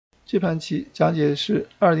这盘棋讲解的是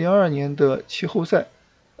2022年的棋后赛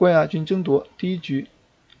冠亚军争夺第一局，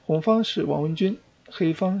红方是王文君，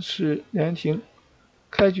黑方是梁妍婷。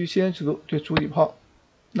开局先指路对主底炮，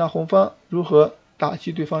那红方如何打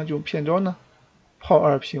击对方这种骗招呢？炮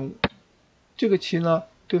2平5。这个棋呢，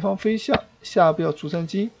对方飞象，下不要卒3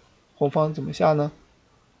金，红方怎么下呢？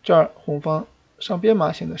这儿红方上边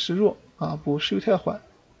马显得示弱不势又太缓，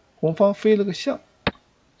红方飞了个象。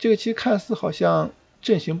这个棋看似好像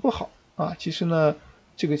阵型不好其实呢，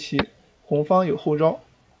这个棋红方有后招，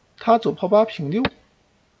他走炮8平6，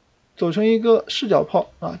走成一个视角炮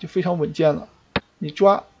就非常稳健了。你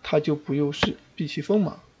抓他就不诱势，避其锋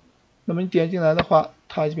芒。那么你点进来的话，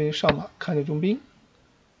他这边就上马看着中兵，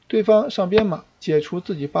对方上边马解除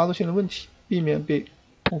自己8路线的问题，避免被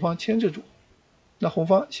红方牵制住。那红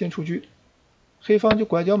方先出车，黑方就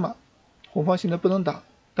拐角马，红方现在不能打，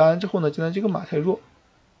打完之后呢，现在这个马太弱，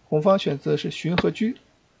红方选择是寻和车，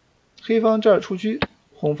黑方这儿出车，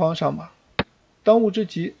红方上马，当务之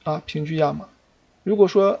急平车压马。如果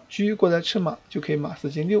说车过来吃马，就可以马4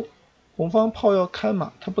进6，红方炮要看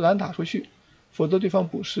马，他不敢打出去，否则对方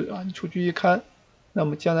补士你出车一看，那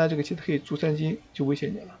么将来这个棋他可以卒3金，就威胁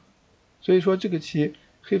你了。所以说这个棋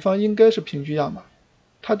黑方应该是平车压马，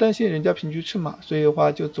他担心人家平车吃马，所以的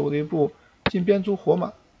话就走了一步进边卒活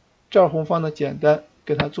马。这儿红方呢简单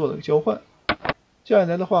跟他做了个交换，这样一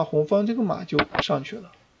来的话，红方这个马就上去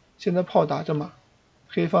了。现在炮打着马，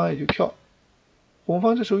黑方也就跳，红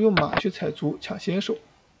方这时候用马去踩卒抢先手，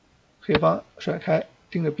黑方甩开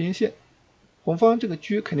盯着边线，红方这个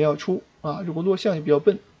车肯定要出如果落象就比较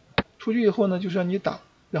笨，出去以后呢就是让你打，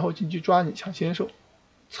然后进去抓你抢先手，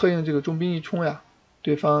策应这个中兵一冲呀，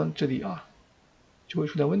对方这里就会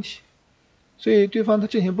出点问题。所以对方他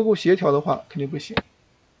阵型不够协调的话肯定不行。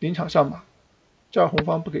临场上马，这儿红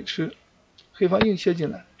方不给吃，黑方硬切进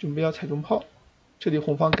来，准备要踩中炮，这里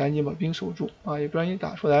红方赶紧把兵守住也不让你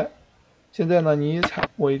打出来。现在呢你一踩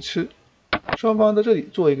我一吃，双方在这里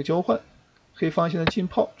做一个交换，黑方现在进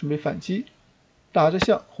炮准备反击，打着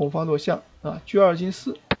象，红方落象车2进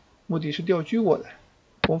4，目的是调车过来，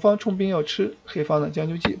红方冲兵要吃，黑方呢将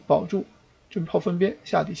就计保住，准炮分边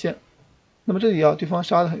下底线。那么这里对方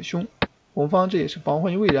杀得很凶，红方这也是防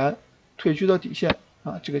患于未然，退车到底线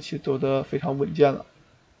这个棋走得非常稳健了。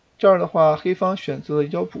这儿的话黑方选择了一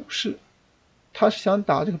招补士，他是想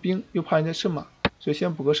打这个兵，又怕人家吃马，所以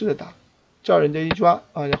先补个士再打。这儿人家一抓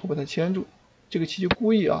然后把他牵住，这个棋就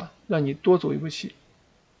故意让你多走一步棋。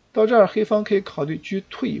到这儿黑方可以考虑车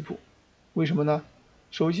退一步，为什么呢？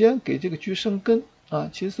首先给这个车生根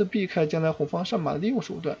其次避开将来红方上马的利用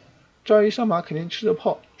手段。这儿一上马肯定吃着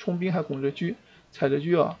炮，冲兵还拱着车，踩着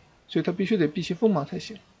车所以他必须得避其锋芒才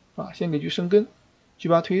行先给车生根，车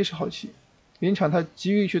8退1是好棋，临场他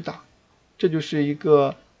急于去打，这就是一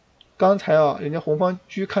个刚才人家红方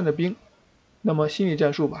车看着兵，那么心理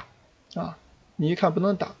战术吧你一看不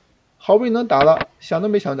能打，好不容易能打了，想都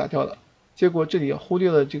没想打掉了，结果这里忽略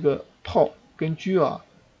了这个炮跟车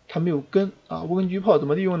它没有根无根车炮怎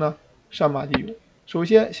么利用呢？上马利用，首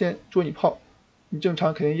先捉你炮，你正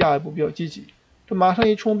常肯定压一步比较积极，这马上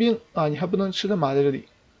一冲兵你还不能吃他马在这里，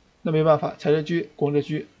那没办法，踩着车拱着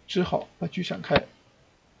车，只好把车闪开。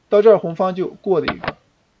到这儿红方就过了一个，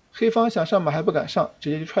黑方想上马还不敢上，直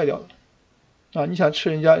接就踹掉了你想吃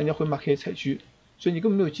人家回马可以踩车，所以你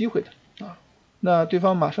根本没有机会的那对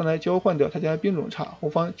方马上来交换掉，他家兵种差，红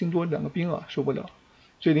方净多2个兵受不了，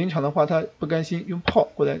所以临场的话他不甘心用炮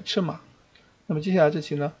过来吃马。那么接下来这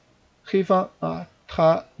棋呢，黑方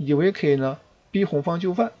他以为可以呢逼红方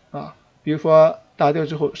就范比如说打掉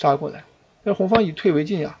之后杀过来，但是红方以退为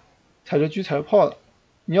进踩着车踩着炮了，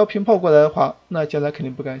你要平炮过来的话，那将来肯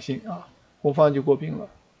定不甘心红方就过兵了，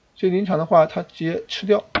所以临场的话他直接吃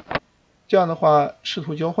掉，这样的话试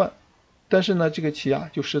图交换，但是呢这个棋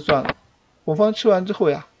就失算了。红方吃完之后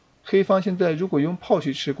黑方现在如果用炮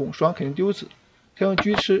去吃拱双肯定丢子，他用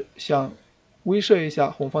车吃想威慑一下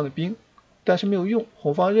红方的兵，但是没有用，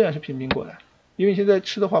红方仍然是平兵过来，因为你现在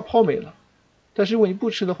吃的话炮没了，但是如果你不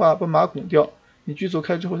吃的话把马拱掉，你车走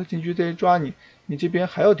开之后他进车再抓你，你这边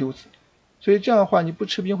还要丢子，所以这样的话你不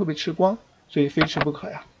吃兵会被吃光，所以非吃不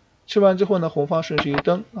可吃完之后呢，红方顺势一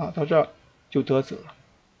蹬到这儿就得子了。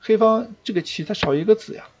黑方这个棋他少一个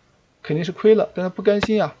子肯定是亏了，但他不甘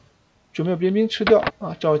心准备边兵吃掉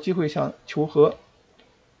找机会想求和。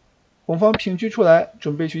红方平车出来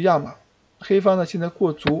准备去压马，黑方呢现在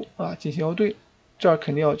过卒进行要对，这儿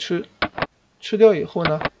肯定要吃掉以后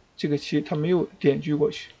呢，这个棋他没有点车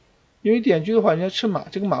过去，因为点车的话人家吃马，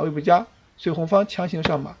这个马位不佳，所以红方强行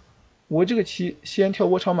上马，我这个棋先跳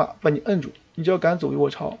窝巢马把你摁住，你只要敢走就窝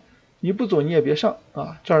巢，你不走你也别上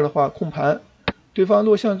这儿的话控盘，对方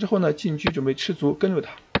落象之后呢进车准备吃卒跟住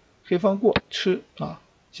他，黑方过吃啊。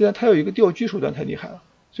现在他有一个钓车手段太厉害了，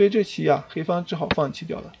所以这棋啊，黑方只好放弃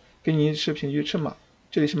掉了，给你吃平车吃马，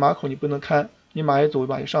这里是马口你不能看，你马一走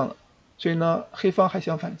马就上了，所以呢，黑方还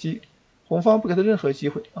想反击，红方不给他任何机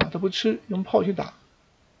会啊，他不吃，用炮去打。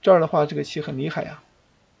这儿的话，这个棋很厉害呀，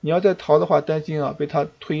你要再逃的话，担心啊被他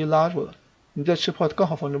推一拉住了，你再吃炮，刚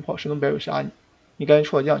好放中炮，神农白尾杀你，你赶紧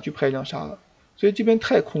出了将去拍将杀了，所以这边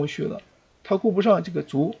太空虚了，他顾不上这个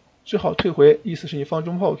卒，只好退回，意思是你放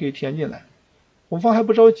中炮可以填进来。红方还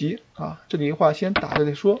不着急啊，这里的话先打着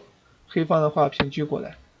再说。黑方的话平车过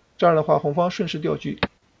来，这儿的话红方顺势调车，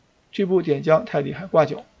这步点将太厉害，挂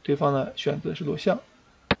角，对方呢选择是落象，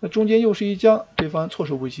那中间又是一将，对方措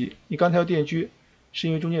手不及。你刚才要电车，是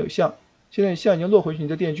因为中间有象，现在象已经落回去，你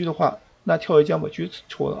再电车的话，那跳一将把车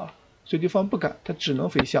抽了啊，所以对方不敢，他只能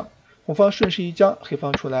飞象。红方顺势一将，黑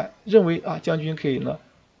方出来，认为啊将军可以呢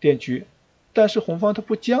电车，但是红方他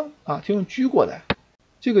不将啊，他用车过来，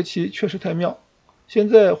这个棋确实太妙。现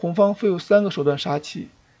在红方会有3个手段杀棋，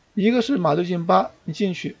一个是马六进8，你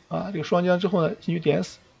进去啊，这个双将之后呢进去点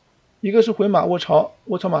死；一个是回马卧槽，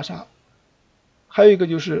卧槽马杀；还有一个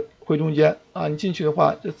就是回中间啊，你进去的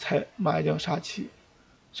话这踩马一将杀棋。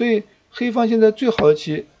所以黑方现在最好的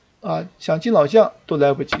棋啊，想进老将都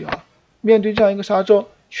来不及啊！面对这样一个杀招，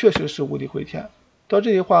确实是无力回天。到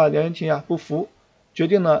这里的话，梁妍婷啊不服，决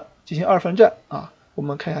定呢进行2番战啊。我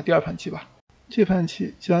们看一下第2盘棋吧。这盘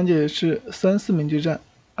棋讲解是3、4名之战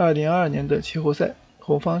，2022年的棋后赛，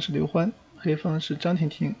红方是刘欢，黑方是张婷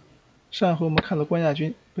婷。上回我们看了冠亚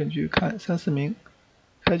军，本局看3、4名。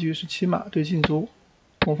开局是骑马对进卒，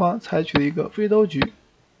红方采取了一个飞刀局，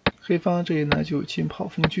黑方这里呢就进炮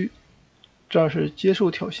封车，这儿是接受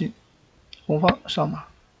挑衅，红方上马，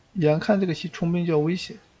眼看这个棋冲兵就要危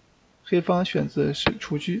险，黑方选择是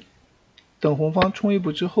出车，等红方冲一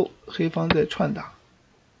步之后，黑方再串打。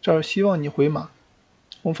这儿希望你回马，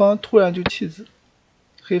红方突然就弃子，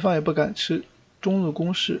黑方也不敢吃，中路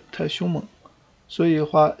攻势太凶猛，所以的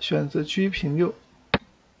话选择车平6，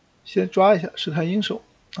先抓一下试探应手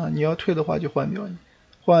啊，你要退的话就换掉你，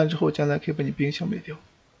换完之后将来可以把你兵消灭掉，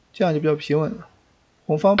这样就比较平稳了。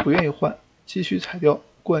红方不愿意换，继续踩掉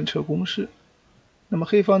贯彻攻势。那么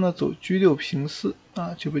黑方呢走车6平4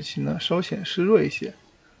啊，这步棋呢稍显示弱一些，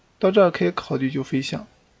到这儿可以考虑就飞象。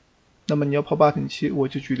那么你要炮8平7，我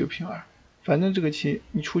就车6平2，反正这个棋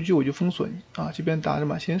你出车我就封锁你啊，这边打着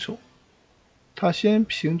马先手。他先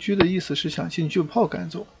平车的意思是想进车炮赶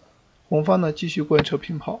走，红方呢继续贯彻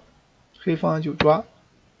平炮，黑方就抓。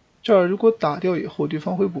这儿如果打掉以后，对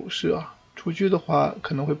方会补士啊，出车的话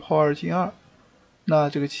可能会炮2进2，那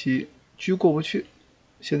这个棋车过不去。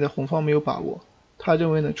现在红方没有把握，他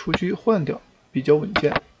认为呢出车换掉比较稳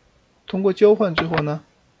健。通过交换之后呢，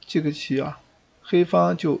这个棋啊，黑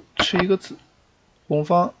方就吃一个子，红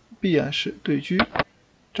方必然是对车。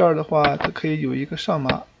这儿的话，它可以有一个上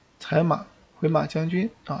马、踩马、回马将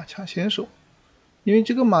军啊，抢先手。因为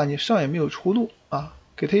这个马你上也没有出路啊，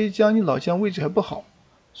给他一将，你老将位置还不好，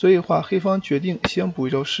所以的话黑方决定先补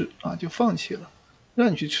一招士啊，就放弃了，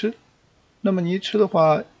让你去吃。那么你一吃的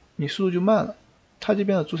话，你速度就慢了。他这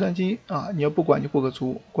边的卒3进1啊，你要不管就过个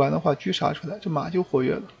卒，管的话车杀出来，这马就活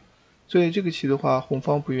跃了。所以这个棋的话，红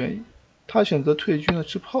方不愿意。他选择退车呢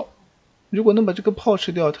吃炮，如果能把这个炮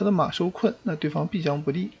吃掉，他的马受困，那对方必将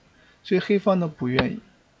不利，所以黑方呢不愿意，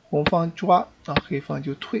红方抓啊，黑方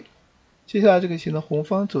就退。接下来这个棋呢，红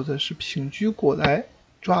方走的是平车过来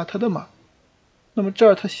抓他的马，那么这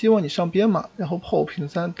儿他希望你上边马，然后炮5平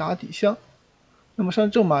3打底象，那么上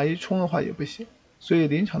正马一冲的话也不行，所以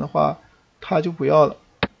临场的话他就不要了，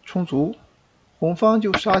冲卒，红方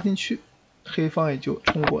就杀进去，黑方也就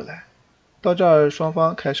冲过来。到这儿双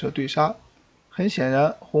方开始了对杀，很显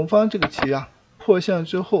然红方这个棋啊，破象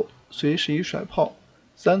之后随时一甩炮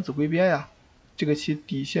，3子归边呀，这个棋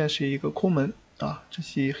底线是一个空门啊，这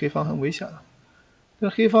棋黑方很危险了。但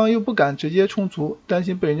黑方又不敢直接冲卒，担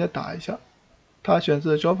心被人家打一下，他选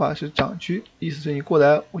择的招法是长车，意思是你过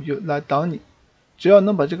来我就来挡你，只要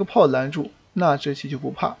能把这个炮拦住，那这棋就不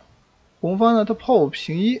怕。红方呢，他炮5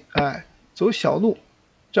平1，哎，走小路，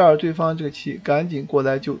这儿对方这个棋赶紧过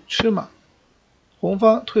来就吃马。红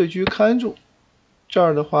方退车看住，这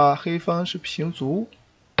儿的话黑方是平卒，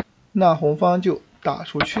那红方就打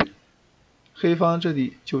出去，黑方这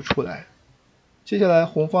里就出来。接下来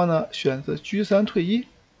红方呢选择车3退1，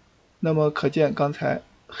那么可见刚才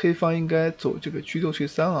黑方应该走这个车6退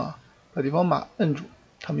3啊，把对方马摁住，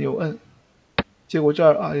他没有摁，结果这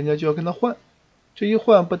儿啊人家就要跟他换，这一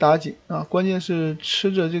换不打紧啊，关键是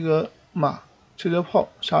吃着这个马，吃着炮，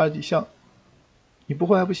杀着底象，你不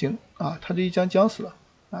换还不行啊，他这一将将死了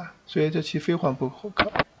啊，所以这棋非换不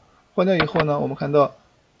可。换掉以后呢，我们看到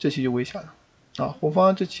这棋就危险了，红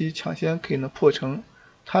方这棋抢先可以呢破城，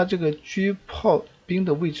他这个车炮兵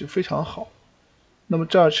的位置非常好。那么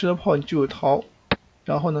这儿吃了炮你就有逃，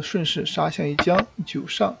然后呢顺势杀象一将你就有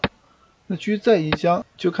上。那车再一将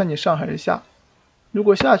就看你上还是下。如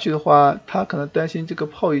果下去的话，他可能担心这个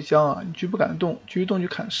炮一将你车不敢动，车一动就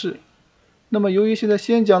砍士。那么由于现在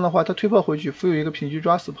先将的话，他推炮回去，浮有一个平车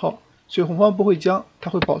抓死炮，所以红方不会将，他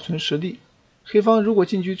会保存实力。黑方如果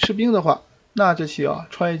进车吃兵的话，那这棋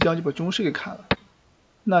穿一将就把中士给砍了。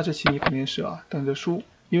那这棋你肯定是等着输，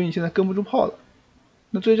因为你现在跟不住炮了。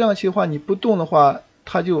那对这样棋的话，你不动的话，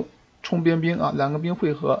他就冲边兵两个兵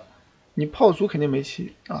汇合，你炮卒肯定没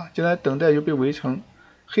棋将来等待就被围城。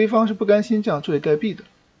黑方是不甘心这样坐以待毙的，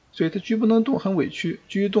所以他车不能动，很委屈，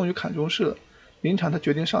车一动就砍中士了。临场他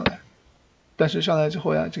决定上来，但是上来之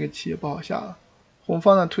后这个棋也不好下了。红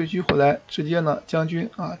方呢退车回来，直接呢将军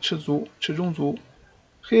吃卒吃中卒。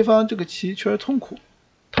黑方这个棋确实痛苦，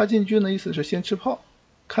他进车呢意思是先吃炮，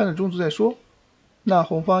看着中卒再说。那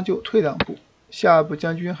红方就退2步，下一步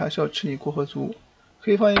将军还是要吃你过河卒。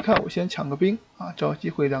黑方一看我先抢个兵找机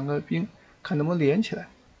会2个兵看能不能连起来。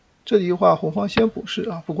这里的话红方先补士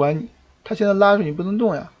不管你，他现在拉住你不能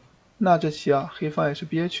动呀。那这棋黑方也是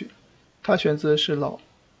憋屈，他选择的是老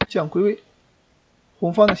将归位。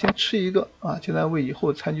红方呢先吃一个现在为以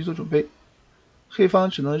后残局做准备。黑方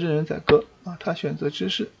只能任人宰割他选择知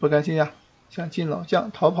士，不甘心呀，想进老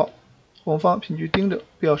将逃跑。红方平车盯着，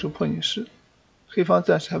不要受破你士。黑方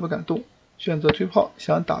暂时还不敢动，选择推炮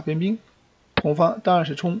想打边兵。红方当然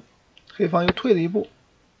是冲，黑方又退了1步。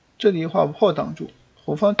这里的话把炮挡住，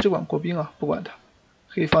红方只管过兵不管他。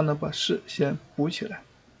黑方呢把士先补起来，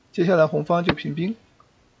接下来红方就平兵。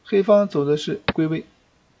黑方走的是归位，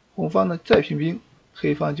红方呢再平兵，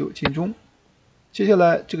黑方就进中。接下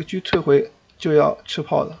来这个车退回就要吃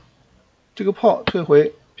炮了，这个炮退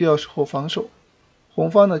回必要时候防守。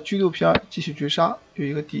红方的车6平2继续绝杀，有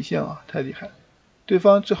一个底线太厉害，对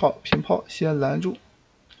方只好平炮先拦住。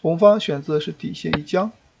红方选择是底线一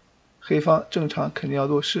将，黑方正常肯定要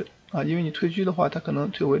落士因为你退车的话，他可能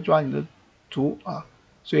退回抓你的卒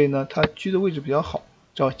所以呢他车的位置比较好，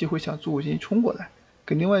找机会想卒5进1冲过来，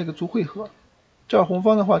跟另外一个卒汇合。这儿红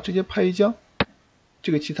方的话直接派一将，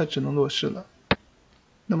这个棋他只能落士了。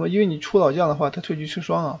那么因为你出老将的话，他退车吃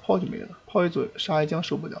双炮就没了，炮一走杀一将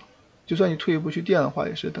受不了，就算你退一步去垫的话，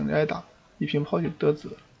也是等着挨打，一平炮就得子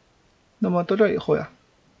了。那么到这以后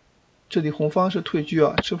这里红方是退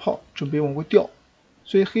车吃炮，准备往过调，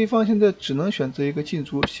所以黑方现在只能选择一个进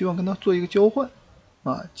卒，希望跟他做一个交换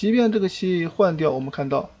即便这个棋换掉，我们看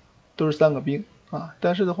到都是3个兵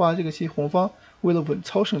但是的话这个棋红方为了稳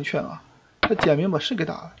操胜券他简明把士给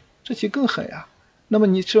打了，这棋更狠呀。那么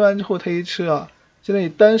你吃完之后他一吃现在你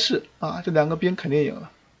单士这2个兵肯定赢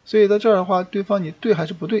了。所以在这儿的话，对方你对还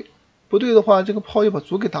是不对？不对的话，这个炮又把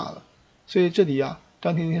卒给打了。所以这里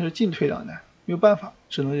张婷婷是进退两难，没有办法，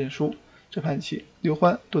只能认输。这盘棋刘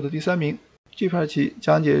欢夺得第3名。这盘棋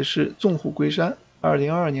讲解是纵虎归山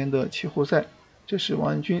2022年的棋后赛，这是王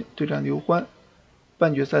文君对战刘欢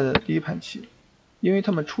半决赛的第1盘棋。因为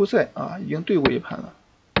他们初赛已经对过1盘了，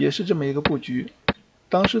也是这么一个布局。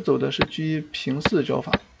当时走的是车1平4招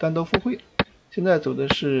法，单刀赴会。现在走的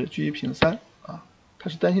是车1平3他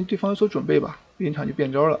是担心对方有所准备吧，临场就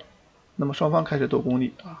变招了。那么双方开始斗功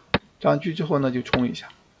力长车之后呢就冲一下，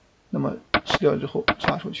那么吃掉之后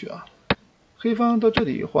杀出去黑方到这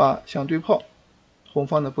里的话想对炮，红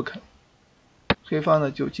方呢不肯，黑方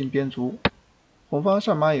呢就进边卒。红方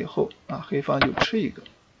上马以后黑方就吃一个，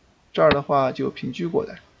这儿的话就平车过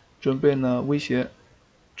来，准备呢威胁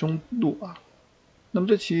中路那么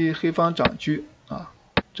这棋黑方长车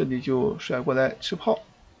这里就甩过来吃炮。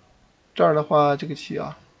这儿的话这个棋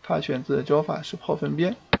他选择的招法是炮分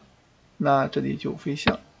边，那这里就飞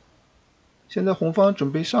象。现在红方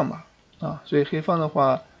准备上马所以黑方的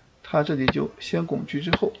话他这里就先拱车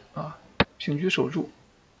之后平车守住，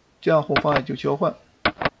这样红方也就交换。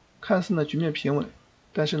看似呢局面平稳，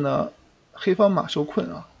但是呢黑方马受困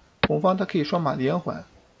红方他可以双马连环，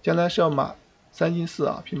将来是要马3进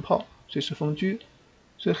4平炮，随时封车。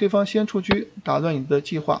所以黑方先出车打乱你的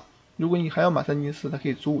计划，如果你还要马3进4，他可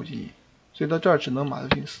以卒5进1，所以到这儿只能马6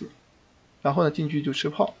进4，然后呢进车就吃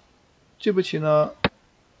炮。这步棋呢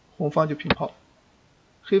红方就平炮，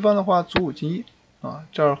黑方的话卒5进1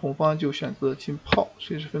这儿红方就选择进炮，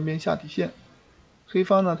随时分边下底线。黑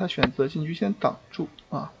方呢他选择进车先挡住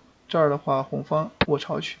这儿的话红方卧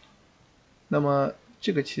槽取。那么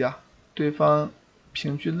这个棋对方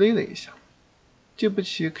平车勒了一下，这步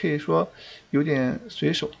棋可以说有点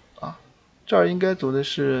随手这儿应该走的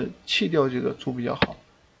是弃掉这个卒比较好，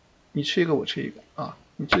你吃一个我吃一个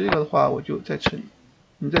你吃一个的话我就再吃你，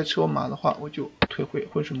你再吃我马的话我就退回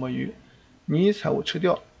浑水摸鱼。你一踩我吃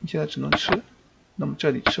掉，你现在只能吃。那么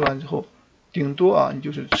这里吃完之后，顶多你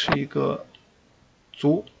就是吃一个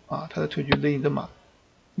卒他的退局勒你的马，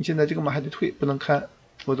你现在这个马还得退，不能看，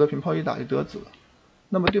否则平炮一打就得子了。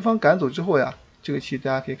那么对方赶走之后呀，这个棋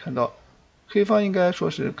大家可以看到，黑方应该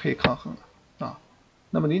说是可以抗衡了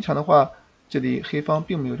那么临场的话，这里黑方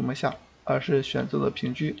并没有这么下，而是选择了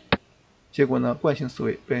平车，结果呢惯性思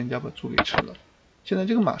维被人家把卒给吃了。现在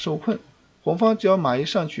这个马受困，红方只要马一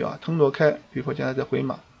上去腾挪开，比如说将来再回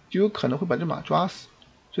马，就有可能会把这马抓死，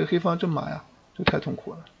所以黑方这马呀就太痛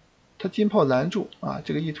苦了。他金炮拦住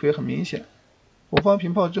这个意图也很明显，红方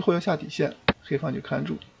平炮之后要下底线，黑方就看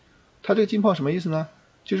住。他这个金炮什么意思呢？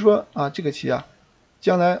就是说这个棋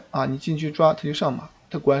将来你进去抓他就上马，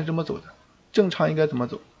他果然是这么走的。正常应该怎么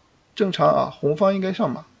走？正常红方应该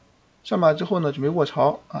上马，上马之后呢准备卧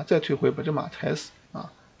槽再退回把这马踩死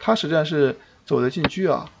他实战是走的进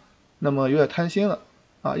车那么有点贪心了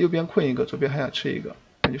右边困一个，左边还想吃一个，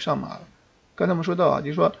那就上马了。刚才我们说到就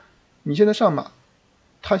是说你现在上马，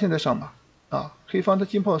他现在上马黑方他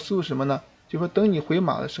金炮思路是什么呢？就是说等你回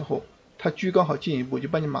马的时候，他车刚好进一步就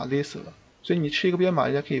把你马勒死了，所以你吃一个边马，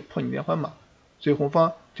人家可以破你连环马。所以红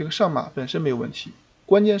方这个上马本身没有问题，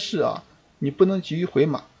关键是你不能急于回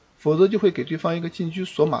马，否则就会给对方一个进车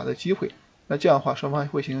锁马的机会，那这样的话双方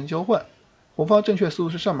会形成交换。红方正确思路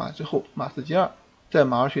是上马之后马4进2，再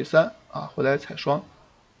马2退3回来踩双，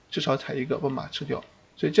至少踩一个把马吃掉，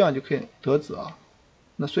所以这样就可以得子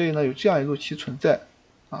那所以呢有这样一路棋存在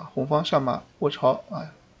红方上马卧槽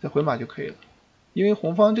再回马就可以了。因为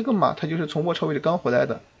红方这个马他就是从卧槽位置刚回来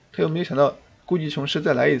的，他又没有想到故技重施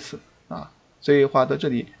再来一次所以话到这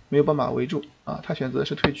里没有把马围住他选择的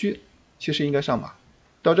是退车，其实应该上马。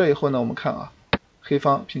到这以后呢，我们看黑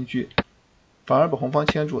方平车，反而把红方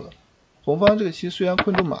牵住了。红方这个棋虽然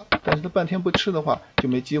困住马，但是他半天不吃的话就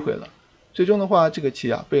没机会了。最终的话，这个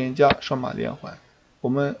棋被人家双马连环。我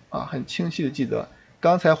们很清晰的记得，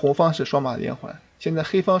刚才红方是双马连环，现在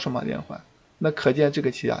黑方双马连环，那可见这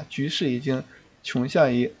个棋局势已经倾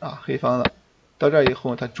向于黑方了。到这以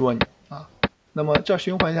后他捉你那么这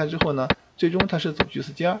循环一下之后呢，最终他是走车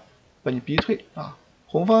4进2，把你逼退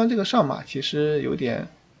红方这个上马其实有点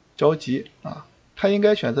着急他应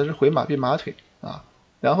该选择是回马逼马腿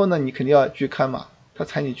然后呢你肯定要去看马，他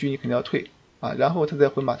踩你车你肯定要退然后他再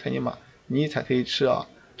回马踩你马，你一踩他一吃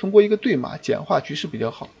通过一个对马简化局势比较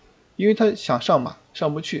好，因为他想上马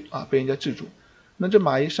上不去被人家制住，那这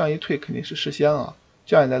马一上一退肯定是失先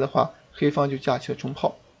这样一来的话，黑方就架起了中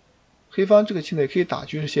炮。黑方这个棋呢也可以打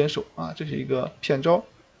车是先手这是一个骗招，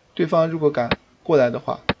对方如果敢过来的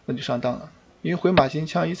话那就上当了，因为回马金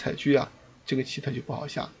枪一踩车这个棋他就不好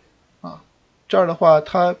下这儿的话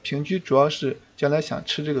他平车主要是将来想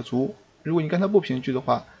吃这个卒，如果你跟他不平车的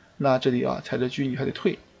话，那这里踩着车你还得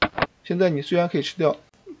退。现在你虽然可以吃掉，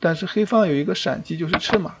但是黑方有一个闪击就是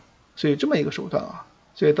吃马，所以这么一个手段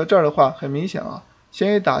所以到这儿的话很明显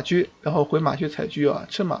先一打车，然后回马去踩车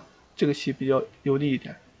吃马，这个棋比较有利一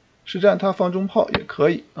点。实战他放中炮也可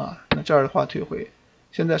以那这儿的话退回，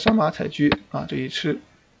现在上马踩车这一吃，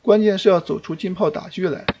关键是要走出金炮打车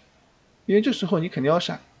来，因为这时候你肯定要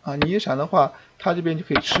闪你一闪的话他这边就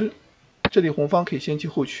可以吃，这里红方可以先弃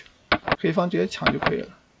后取，黑方直接抢就可以了。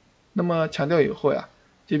那么抢掉以后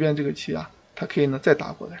这边这个棋他可以呢再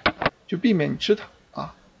打过来，就避免你吃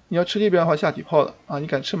它你要吃这边的话下底炮了你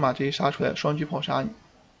敢吃马这一杀出来双车炮杀你，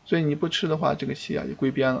所以你不吃的话这个棋就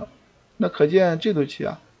归边了。那可见这路棋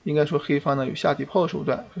应该说黑方呢有下底炮的手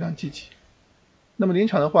段非常积极。那么临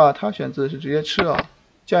场的话他选择的是直接吃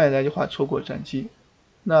这样一来的话错过战机。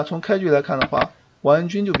那从开局来看的话，王文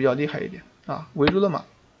君就比较厉害一点围住了马，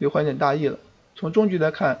刘欢点大意了。从中局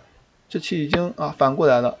来看，这棋已经反过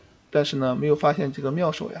来了，但是呢没有发现这个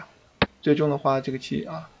妙手最终的话这个棋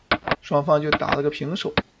双方就打了个平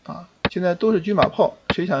手现在都是车马炮，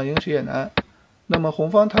谁想赢谁也难。那么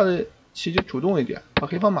红方他的棋就主动一点，把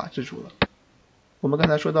黑方马制住了。我们刚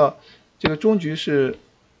才说到这个中局是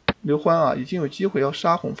刘欢已经有机会要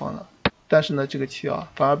杀红方了，但是呢这个棋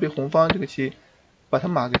反而被红方这个棋把他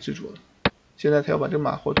马给制住了，现在他要把这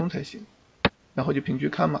马活通才行，然后就平车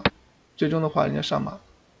看马，最终的话人家上马，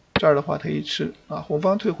这儿的话他一吃红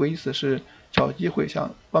方退回意思是找机会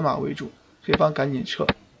想把马围住，黑方赶紧撤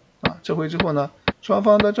这回之后呢双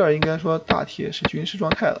方到这儿应该说大体是均势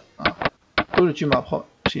状态了都是车马炮，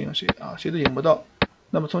谁赢谁谁都赢不到。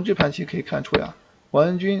那么从这盘棋可以看出王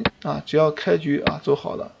文君只要开局走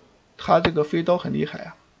好了，他这个飞刀很厉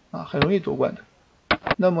害很容易夺冠的。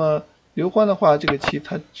那么刘欢的话这个棋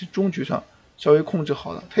他中局上稍微控制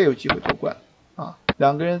好了，他也有机会夺冠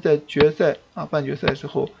两个人在决赛半决赛之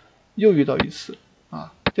后又遇到一次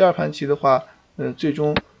第二盘棋的话最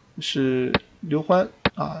终是刘欢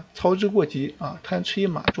操之过急贪吃一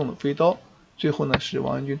马中了飞刀，最后呢是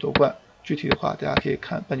王文君夺冠。具体的话大家可以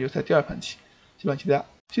看半决赛第2盘棋，希望期待。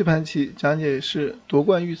这盘棋讲解是夺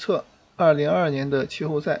冠预测2022年的季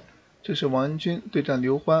后赛，这是王文君对战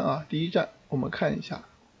刘欢第一战，我们看一下。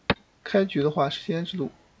开局的话是先制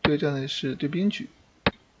度，对战的是对兵局，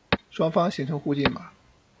双方形成互进马，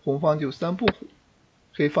红方就3步虎，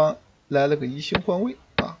黑方来了个移形换位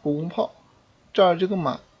过宫炮，这儿这个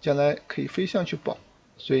马将来可以飞象去保，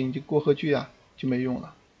所以你这过河车就没用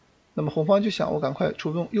了。那么红方就想我赶快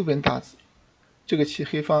出动右边大子，这个棋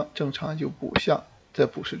黑方正常就补象，再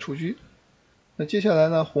补士出车。那接下来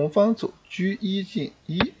呢，红方走车1进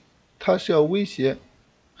1，他是要威胁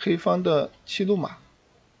黑方的7路马，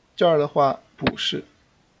这儿的话补士，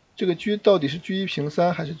这个车到底是车1平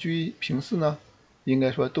3还是车1平4呢？应该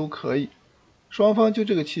说都可以。双方就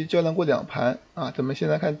这个棋较量过2盘咱们先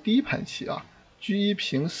来看第一盘棋车1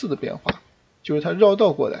平4的变化，就是他绕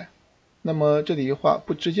道过来。那么这里的话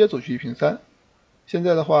不直接走车1平3，现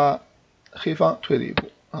在的话黑方退了一步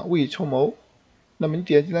未雨绸缪。那么你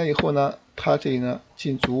点进来以后呢，他这里呢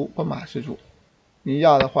进卒把马吃住，你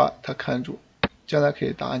压的话他看住，将来可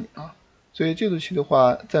以打你所以这组棋的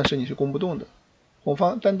话暂时你是攻不动的。红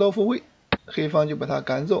方单刀复位，黑方就把他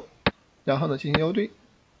赶走，然后呢进行腰对。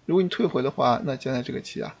如果你退回的话，那将来这个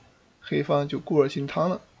棋黑方就固若金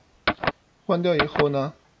汤了。换掉以后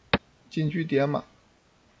呢，进车点马，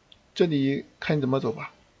这里看你怎么走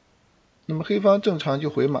吧。那么黑方正常就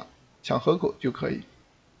回马抢河口就可以。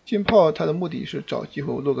进炮它的目的是找机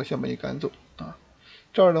会落个象把你赶走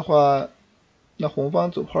这儿的话，那红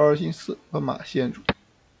方走炮2进4把马陷住。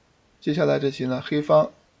接下来这棋呢，黑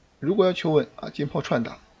方如果要求稳进炮串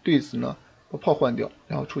打，对子呢把炮换掉，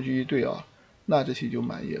然后出车一对那这棋就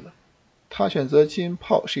满意了。他选择进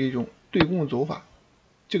炮是一种对攻走法，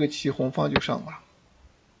这个棋红方就上马。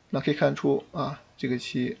那可以看出这个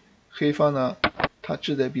棋黑方呢他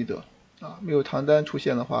志在必得没有唐单出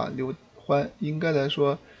现的话，刘欢应该来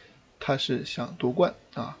说他是想夺冠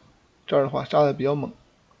这儿的话杀的比较猛。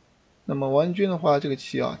那么王文君的话，这个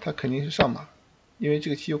棋他肯定是上马，因为这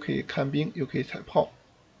个棋又可以看兵又可以踩炮。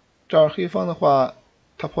这儿黑方的话，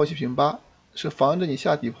他炮棋平8是防着你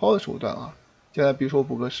下底炮的手段将来比如说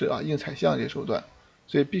补个士硬踩象这些手段，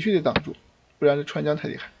所以必须得挡住，不然这穿将太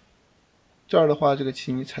厉害。这儿的话这个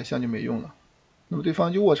棋你踩象就没用了，那么对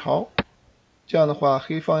方就卧槽。这样的话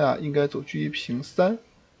黑方应该走车1平3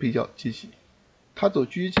比较积极，他走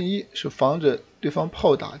车1进1是防着对方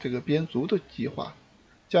炮打这个边卒的计划，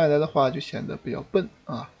这样一来的话就显得比较笨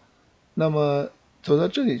那么走到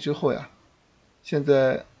这里之后现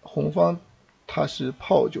在红方他是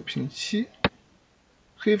炮9平7，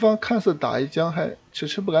黑方看似打一将还迟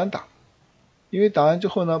迟不敢打，因为打完之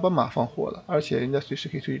后呢把马放活了，而且人家随时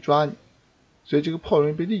可以出去抓你，所以这个炮容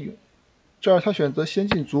易被利用。这儿他选择先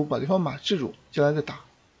进卒把对方马制住，将来再打。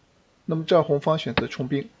那么这儿红方选择冲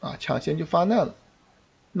兵抢先就发难了。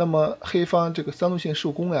那么黑方这个3路线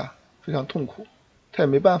受攻非常痛苦，他也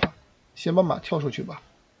没办法，先把马跳出去吧。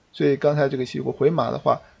所以刚才这个棋如果回马的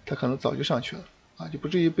话，他可能早就上去了就不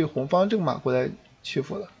至于被红方这个马过来欺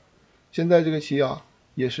负了。现在这个棋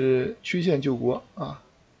也是曲线救国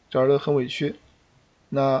这儿都很委屈。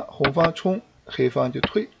那红方冲，黑方就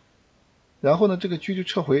退，然后呢这个车就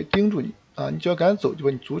撤回盯住你你只要敢走就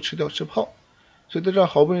把你卒吃掉吃炮，所以在这儿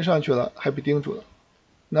好不容易上去了还被盯住了。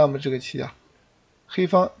那么这个棋黑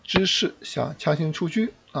方知势想强行出车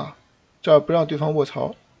这儿不让对方卧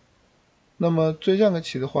槽。那么这样的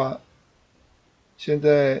棋的话，现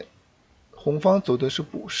在红方走的是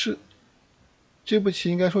补士，这步棋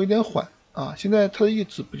应该说有点缓现在他的意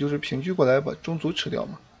思不就是平车过来把中卒吃掉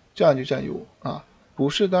吗？这样就占优补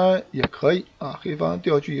士当然也可以黑方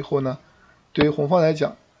掉车以后呢，对于红方来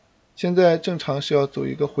讲，现在正常是要走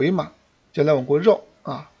一个回马，将来往过绕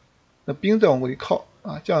那兵再往过里靠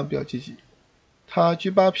这样比较积极。他车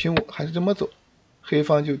8平5还是这么走，黑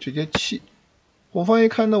方就直接弃。红方一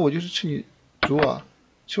看那我就是吃你卒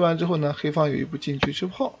吃完之后呢，黑方有一步进车吃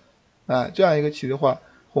炮这样一个棋的话，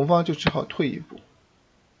红方就只好退一步。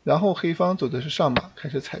然后黑方走的是上马开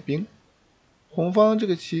始踩兵，红方这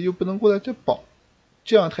个棋又不能过来再保，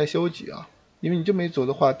这样太消极因为你这么一走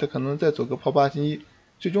的话，他可能再走个炮8进1，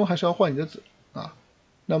最终还是要换你的子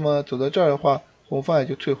那么走到这儿的话，红方也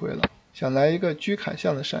就退回了，想来一个车砍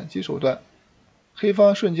象的闪击手段，黑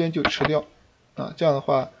方瞬间就吃掉这样的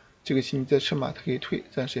话这个棋你再吃马它可以退，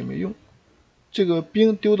暂时也没用。这个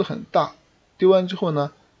兵丢得很大，丢完之后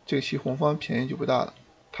呢，这个棋红方便宜就不大了。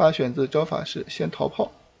他选择招法是先逃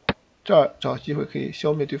炮，这儿找机会可以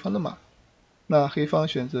消灭对方的马。那黑方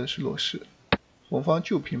选择是裸士，红方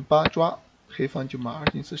就凭8抓，黑方就马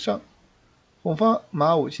2进4上。红方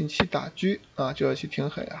马5进7打车啊，这道棋挺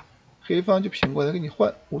狠啊，黑方就品过来给你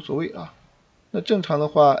换，无所谓啊。那正常的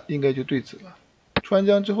话应该就对子了。出完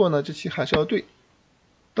将之后呢，这棋还是要对。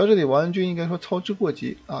到这里王文君应该说操之过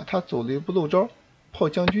急啊，他走了一步漏招，炮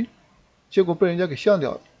将军，结果被人家给象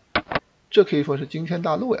掉了，这可以说是惊天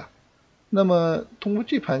大漏呀。那么通过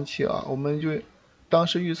这盘棋啊，我们就当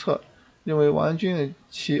时预测认为王文君的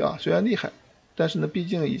棋啊虽然厉害，但是呢毕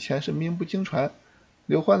竟以前是名不经传，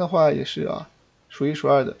刘欢的话也是啊数一数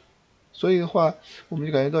二的，所以的话我们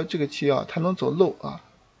就感觉到这个棋啊他能走漏啊，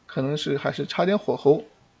可能是还是差点火候。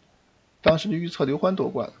当时就预测刘欢夺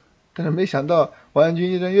冠了，但是没想到王文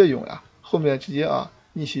君越战越勇呀，后面直接啊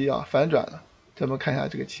逆袭啊反转了。咱们看一下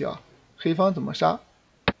这个棋啊，黑方怎么杀？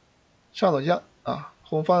上了将啊，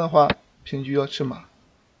红方的话平车要吃马，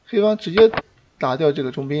黑方直接打掉这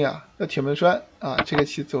个中兵啊，要铁门栓啊，这个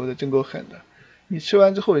棋走的真够狠的。你吃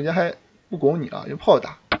完之后人家还不拱你啊，用炮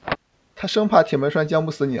打，他生怕铁门栓将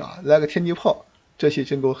不死你啊，来个天地炮，这棋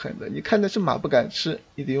真够狠的。你看的是马不敢吃，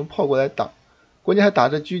你得用炮过来挡，关键还打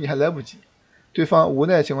着车你还来不及，对方无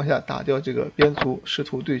奈情况下打掉这个边卒，试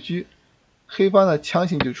图对车，黑方呢强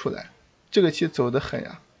行就出来，这个棋走得狠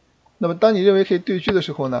呀。那么当你认为可以对车的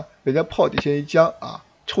时候呢，人家炮底下一将啊，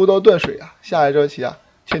抽刀断水啊，下一招棋啊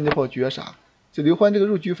天地炮绝杀。这刘欢这个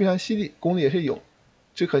入车非常犀利，功力也是有，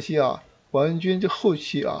只可惜啊王文君这后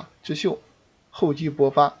期啊之秀，厚积薄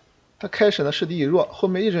发，他开始呢势敌已弱，后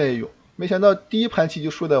面一直也有，没想到第一盘棋就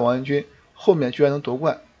输在王文君，后面居然能夺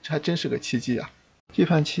冠，这还真是个奇迹啊。这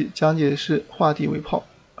盘棋讲解的是画地为炮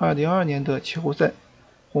2022年的棋后赛，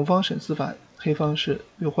红方沈思凡，黑方是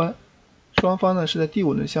刘欢，双方呢是在第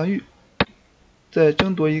5轮相遇，在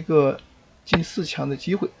争夺一个进4强的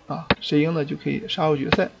机会啊，谁赢了就可以杀入决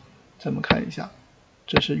赛。咱们看一下，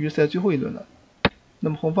这是预赛最后一轮了。那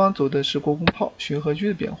么红方走的是国公炮巡河车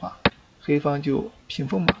的变化，黑方就平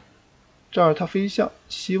凤马，这儿他飞象，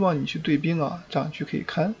希望你去对兵啊，长车可以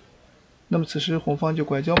看。那么此时红方就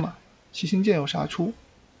拐角马，七星剑要杀出，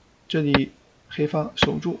这里黑方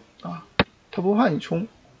守住啊，他不怕你冲，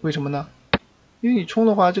为什么呢？因为你冲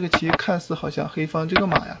的话，这个棋看似好像黑方这个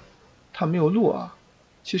马呀，他没有路啊，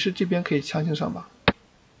其实这边可以强行上马，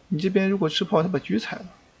你这边如果吃炮，他把车踩了，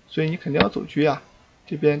所以你肯定要走车呀。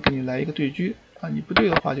这边给你来一个对车啊，你不对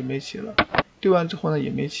的话就没棋了，对完之后呢也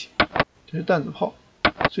没棋，这是弹子炮，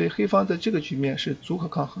所以黑方在这个局面是足可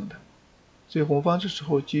抗衡的，所以红方这时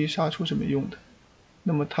候急于杀出是没用的。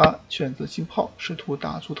那么他选择进炮，试图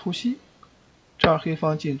打卒偷袭，这儿黑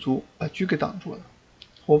方进卒把车给挡住了，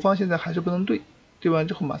红方现在还是不能对，对完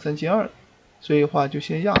之后马3进2，所以的话就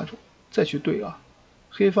先压住再去对啊。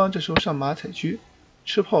黑方这时候上马踩车，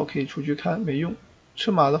吃炮可以出车看没用，吃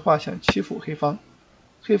马的话想欺负黑方，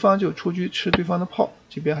黑方就出车吃对方的炮，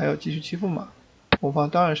这边还要继续欺负马，红方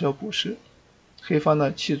当然是要补士，黑方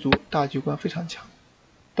呢弃卒大局观非常强，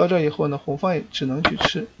到这以后呢红方也只能去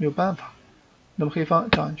吃，没有办法。那么黑方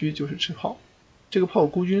长车就是吃炮，这个炮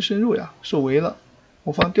孤军深入呀，受围了，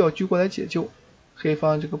红方调车过来解救，黑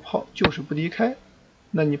方这个炮就是不离开，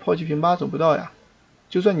那你炮7平8走不到呀，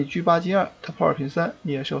就算你车8进2，他炮2平3，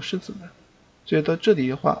你也是要失子的，所以到这里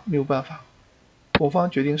的话没有办法，红方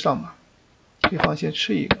决定上马，黑方先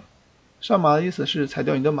吃一个，上马的意思是踩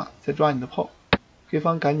掉你的马，再抓你的炮，黑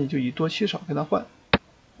方赶紧就以多欺少跟他换，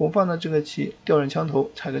红方的这个棋吊人枪头，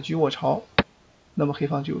踩着车卧槽，那么黑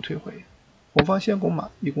方就有退回，红方先拱马，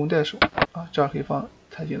以攻代守啊，这儿黑方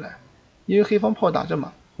踩进来，因为黑方炮打着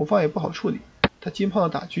马，红方也不好处理，他金炮的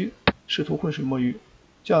打车，试图浑水摸鱼，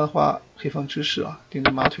这样的话黑方知势啊，顶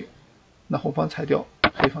着马腿，那红方踩掉，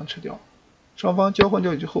黑方吃掉，双方交换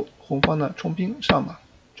掉之后，红方呢冲兵上马，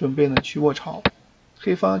准备呢去卧槽，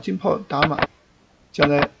黑方金炮打马，将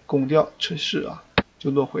来拱掉吃士啊，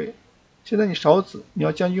就落回。现在你少子，你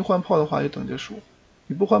要将军换炮的话就等着输，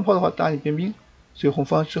你不换炮的话打你边兵，所以红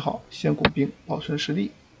方只好先拱兵保存实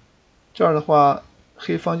力。这儿的话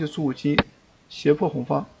黑方就卒5进胁迫红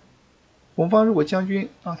方，红方如果将军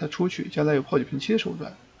啊他出去，将来有炮9平7的手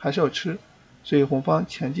段，还是要吃，所以红方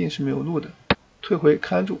前进是没有路的，退回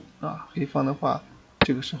看住啊，黑方的话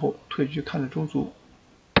这个时候退车看着中卒，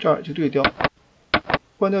这儿就对掉，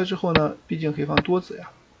换掉之后呢，毕竟黑方多子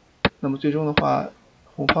呀，那么最终的话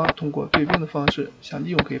红方通过对兵的方式想利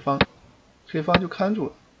用黑方，黑方就看住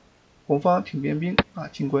了，红方挺边兵啊，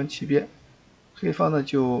进关骑边，黑方呢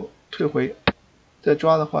就退回，再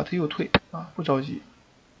抓的话他又退啊，不着急。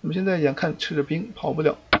那么现在眼看吃着兵跑不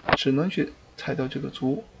了，只能去踩掉这个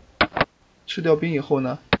卒，吃掉兵以后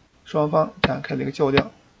呢，双方展开了一个较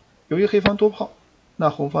量。由于黑方多炮，那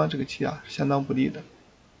红方这个棋啊是相当不利的。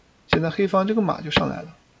现在黑方这个马就上来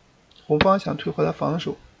了，红方想退回来防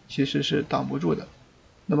守，其实是挡不住的。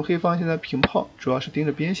那么黑方现在平炮主要是盯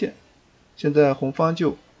着边线，现在红方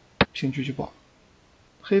就平车去保，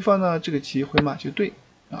黑方呢这个棋回马就对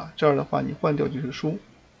啊，这儿的话你换掉就是输，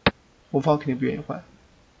红方肯定不愿意换。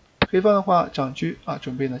黑方的话长车啊，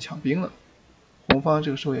准备呢抢兵了，红方这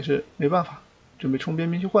个时候也是没办法，准备冲边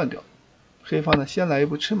兵去换掉。黑方呢先来一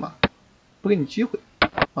步吃马，不给你机会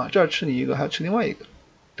啊，这儿吃你一个还要吃另外一个，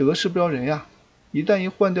得势不饶人呀，一旦一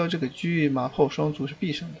换掉这个车，马炮双卒是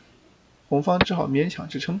必胜的，红方只好勉强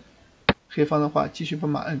支撑。黑方的话继续把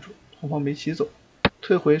马摁住，红方没棋走，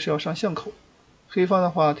退回是要上巷口。黑方的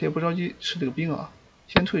话他也不着急吃这个兵啊，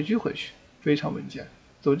先退车回去，非常稳健。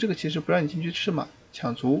走这个棋是不让你进去吃马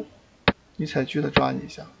抢卒，你踩车他抓你一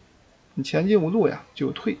下，你前进无路呀，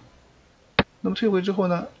就退。那么退回之后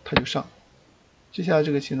呢，他就上。接下来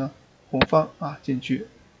这个棋呢，红方啊进车，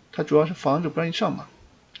他主要是防止不让你上马，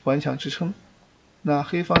顽强支撑。那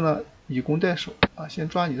黑方呢以攻代守啊，先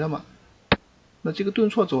抓你的马。那这个顿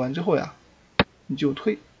挫走完之后呀，你就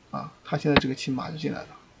退啊，他现在这个棋马就进来了。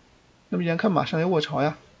那么眼看马上要卧槽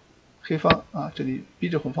呀，黑方啊这里逼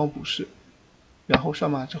着红方补士，然后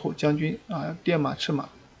上马之后将军啊垫马吃马，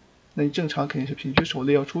那你正常肯定是平车守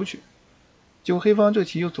肋要出去，结果黑方这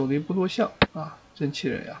棋又走了一步落象啊，真气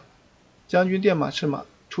人呀！将军垫马吃马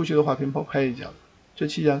出去的话，平炮拍一将，这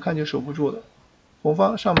棋眼看就守不住了。红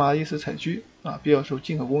方上马意思踩车啊，必要时候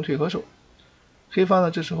进可攻退可守。黑方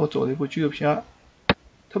呢这时候走了一步车六平二，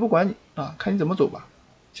他不管你啊，看你怎么走吧。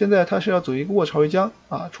现在他是要走一个卧槽一将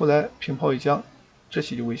啊，出来平炮一将，这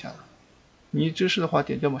棋就危险了。你一支士的话，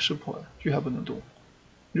点掉马士破了，车还不能动。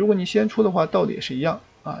如果你先出的话，道理也是一样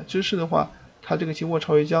啊，支士的话，他这个棋卧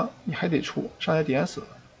槽一将，你还得出，上来点死了。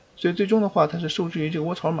所以最终的话，他是受制于这个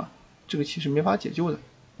卧槽马，这个棋是没法解救的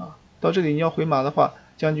啊。到这里你要回马的话，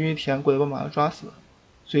将军一填过来把马要抓死了，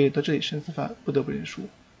所以到这里申四番不得不认输。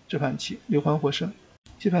这盘棋刘欢获胜。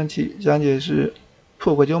这盘棋讲解是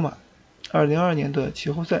破国角马，2022年的棋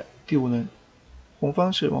后赛第5轮，红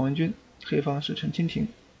方是王文君，黑方是陈清婷，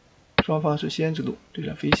双方是西安之路对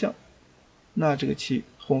战飞象。那这个棋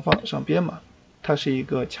红方上边马，它是一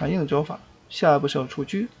个强硬的招法，下一步是要出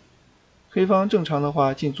车。黑方正常的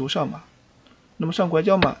话进卒上马，那么上拐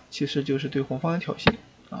角马其实就是对红方的挑衅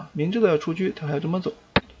啊，明知道要出车他还要这么走，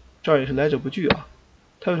这儿也是来者不拒啊。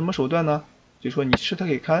他有什么手段呢？就说你吃他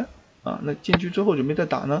可以看啊，那进车之后准备再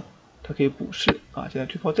打呢，他可以补士啊，现在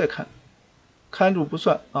退炮再看，看住不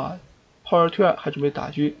算啊，炮二退二还准备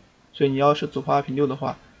打车，所以你要是走炮2平6的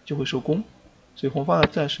话就会受攻，所以红方呢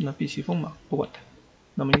暂时呢避其锋芒不管他，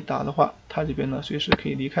那么你打的话他这边呢随时可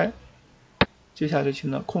以离开。接下来这棋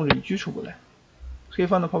呢控制你车出不来，黑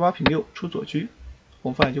方的炮8平6出左车，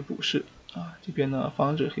红方也就补士啊，这边呢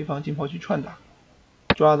防止黑方进炮去串打，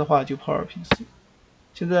抓的话就炮2平4。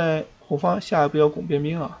现在红方下一步要拱边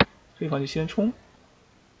兵啊，黑方就先冲，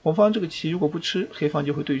红方这个棋如果不吃，黑方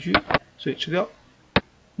就会对车，所以吃掉。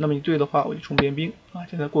那么你对的话，我就冲边兵啊，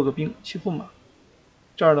现在过个兵欺负马，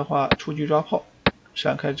这儿的话出车抓炮，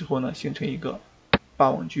闪开之后呢，形成一个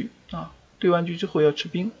霸王车啊，对完车之后要吃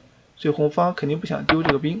兵，所以红方肯定不想丢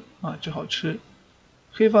这个兵啊，只好吃。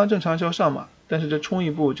黑方正常是要上马，但是这冲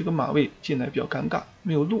一步，这个马位进来比较尴尬，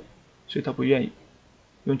没有路，所以他不愿意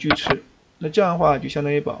用车吃。那这样的话就相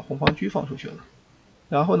当于把红方车放出去了。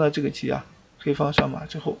然后呢，这个棋啊，黑方上马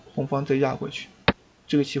之后，红方再压过去，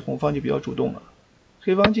这个棋红方就比较主动了。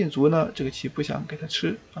黑方进卒呢，这个棋不想给他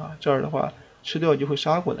吃啊，这儿的话吃掉就会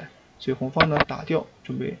杀过来，所以红方呢打掉，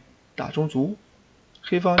准备打中卒。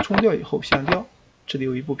黑方冲掉以后象掉，这里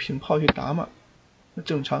有一步平炮去打马，那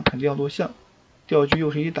正常肯定要落象，掉车又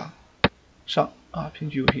是一打上啊，平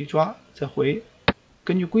车又是一抓再回，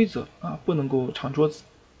根据规则啊不能够长桌子。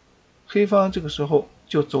黑方这个时候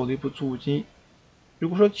就走了一步卒5进1，如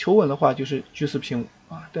果说求稳的话就是车4平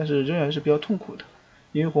5啊，但是仍然是比较痛苦的，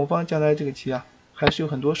因为红方将来这个棋啊还是有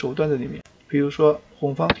很多手段在里面，比如说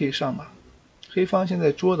红方可以上马，黑方现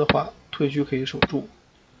在捉的话退车可以守住，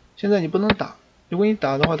现在你不能打，如果你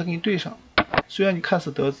打的话他给你对上，虽然你看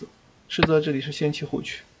似得子，实则这里是先弃后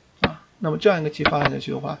取啊，那么这样一个棋发展下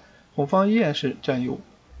去的话，红方依然是占优，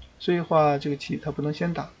所以话这个棋他不能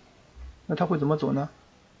先打，那他会怎么走呢？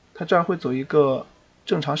他这儿会走一个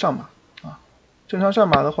正常上马啊，正常上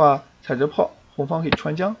马的话踩着炮，红方可以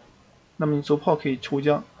穿将，那么你走炮可以抽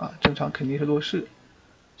将啊，正常肯定是落士。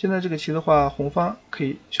现在这个棋的话，红方可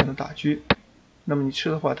以选择打车，那么你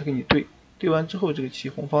吃的话他给你对完之后这个棋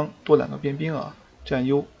红方多2个边兵啊，占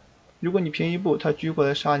优。如果你平一步，他车过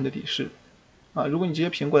来杀你的底士啊，如果你直接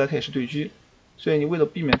平过来他也是对车，所以你为了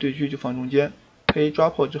避免对车就放中间，可以抓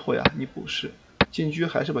炮之后呀你补士，进车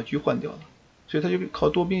还是把车换掉了，所以他就靠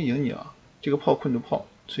多兵赢你啊，这个炮困住炮，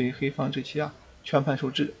所以黑方这棋啊全盘受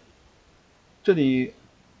制。这里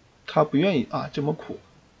他不愿意啊这么苦，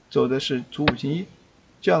走的是卒5进1，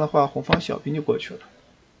这样的话红方小兵就过去了。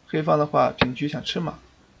黑方的话平车想吃马，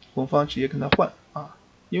红方直接跟他换啊，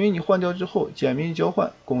因为你换掉之后简明一交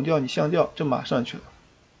换，拱掉你象掉，这马上去了，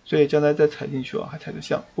所以将来再踩进去还踩着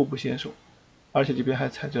象，步步先手，而且这边还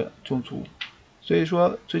踩着中卒。所以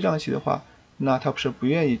说追象棋的话，那他不是不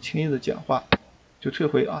愿意轻易的简化，就退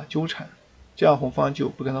回纠缠，这样红方就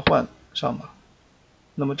不跟他换上马。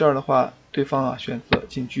那么这儿的话，对方选择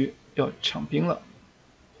进车要抢兵了。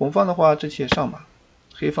红方的话这棋也上马，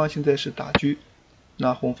黑方现在是打车，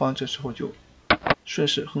那红方这时候就顺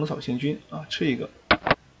势横扫先军吃一个，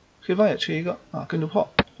黑方也吃一个跟着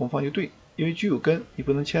炮，红方就对，因为车有根你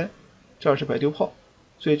不能牵，这儿是白丢炮，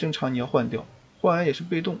所以正常你要换掉，换完也是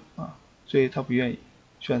被动所以他不愿意，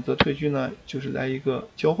选择退车呢就是来一个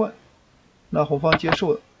交换。那红方接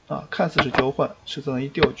受了看似是交换，实则呢一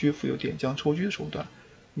掉车附有点将抽车的手段，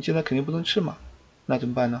你现在肯定不能吃马，那怎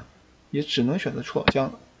么办呢？也只能选择出老将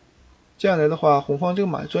了。这样来的话，红方这个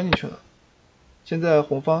马钻进去了，现在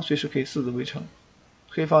红方随时可以4子围城，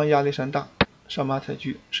黑方压力山大，上马踩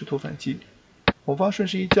车试图反击，红方顺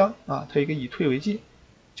势一将他一个以退为进，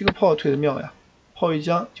这个炮退的妙呀，炮一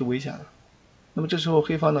将就危险了。那么这时候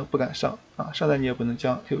黑方呢不敢上上来你也不能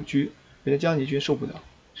将，他有车，别的将你军受不了，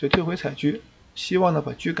所以退回踩车，希望呢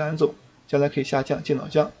把车赶走，将来可以下将进老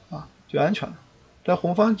将就安全了。但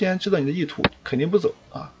红方既然知道你的意图，肯定不走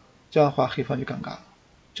这样的话黑方就尴尬了。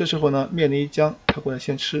这时候呢面临一将，他过来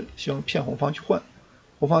先吃，希望骗红方去换，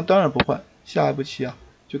红方当然不换，下一步棋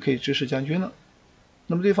就可以支持将军了。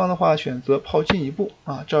那么对方的话选择炮进一步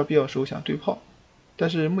这儿必要手想对炮，但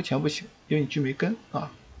是目前不行，因为你车没跟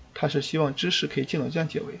他是希望支持可以进老将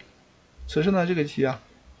解围。此时呢这个棋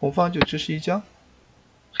红方就支持一将，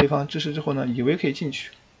黑方支持之后呢以为可以进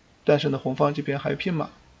去，但是呢红方这边还有匹马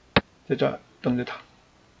在这儿等着他，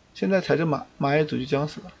现在踩着马，马一走就将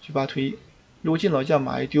死了，车8退1，如果进老将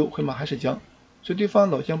马一丢，回马还是将，所以对方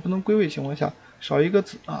老将不能归位情况下少一个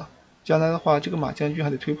子将来的话这个马将军还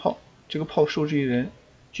得推炮，这个炮受制于人，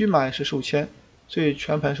车马也是受牵，所以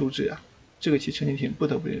全盘受制这个棋陈廷廷不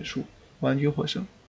得不认输，王文君获胜。